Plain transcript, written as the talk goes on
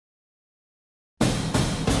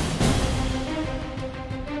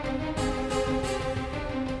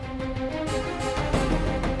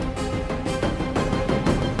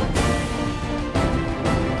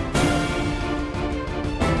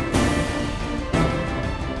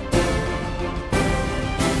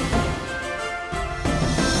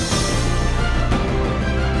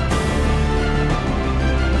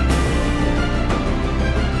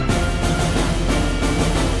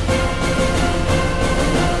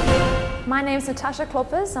My name is Natasha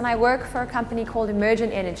Kloppers and I work for a company called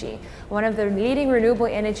Emergent Energy, one of the leading renewable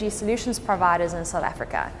energy solutions providers in South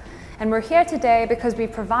Africa. And we're here today because we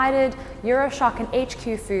provided Choc and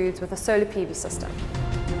HQ Foods with a solar PV system.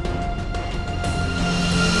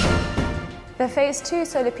 The Phase 2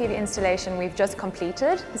 solar PV installation we've just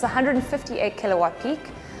completed is 158 kilowatt peak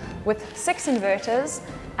with 6 inverters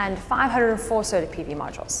and 504 solar PV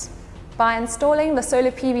modules. By installing the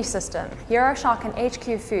solar PV system, Choc and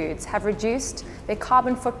HQ Foods have reduced their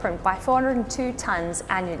carbon footprint by 402 tons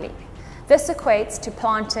annually. This equates to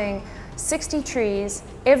planting 60 trees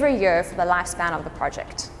every year for the lifespan of the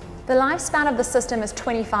project. The lifespan of the system is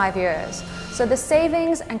 25 years, so the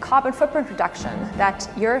savings and carbon footprint reduction that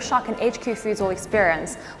Choc and HQ Foods will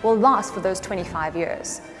experience will last for those 25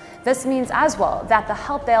 years. This means as well that the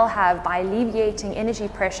help they'll have by alleviating energy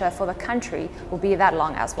pressure for the country will be that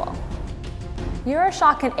long as well.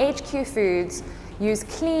 Choc and HQ Foods use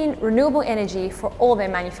clean, renewable energy for all their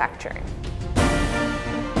manufacturing.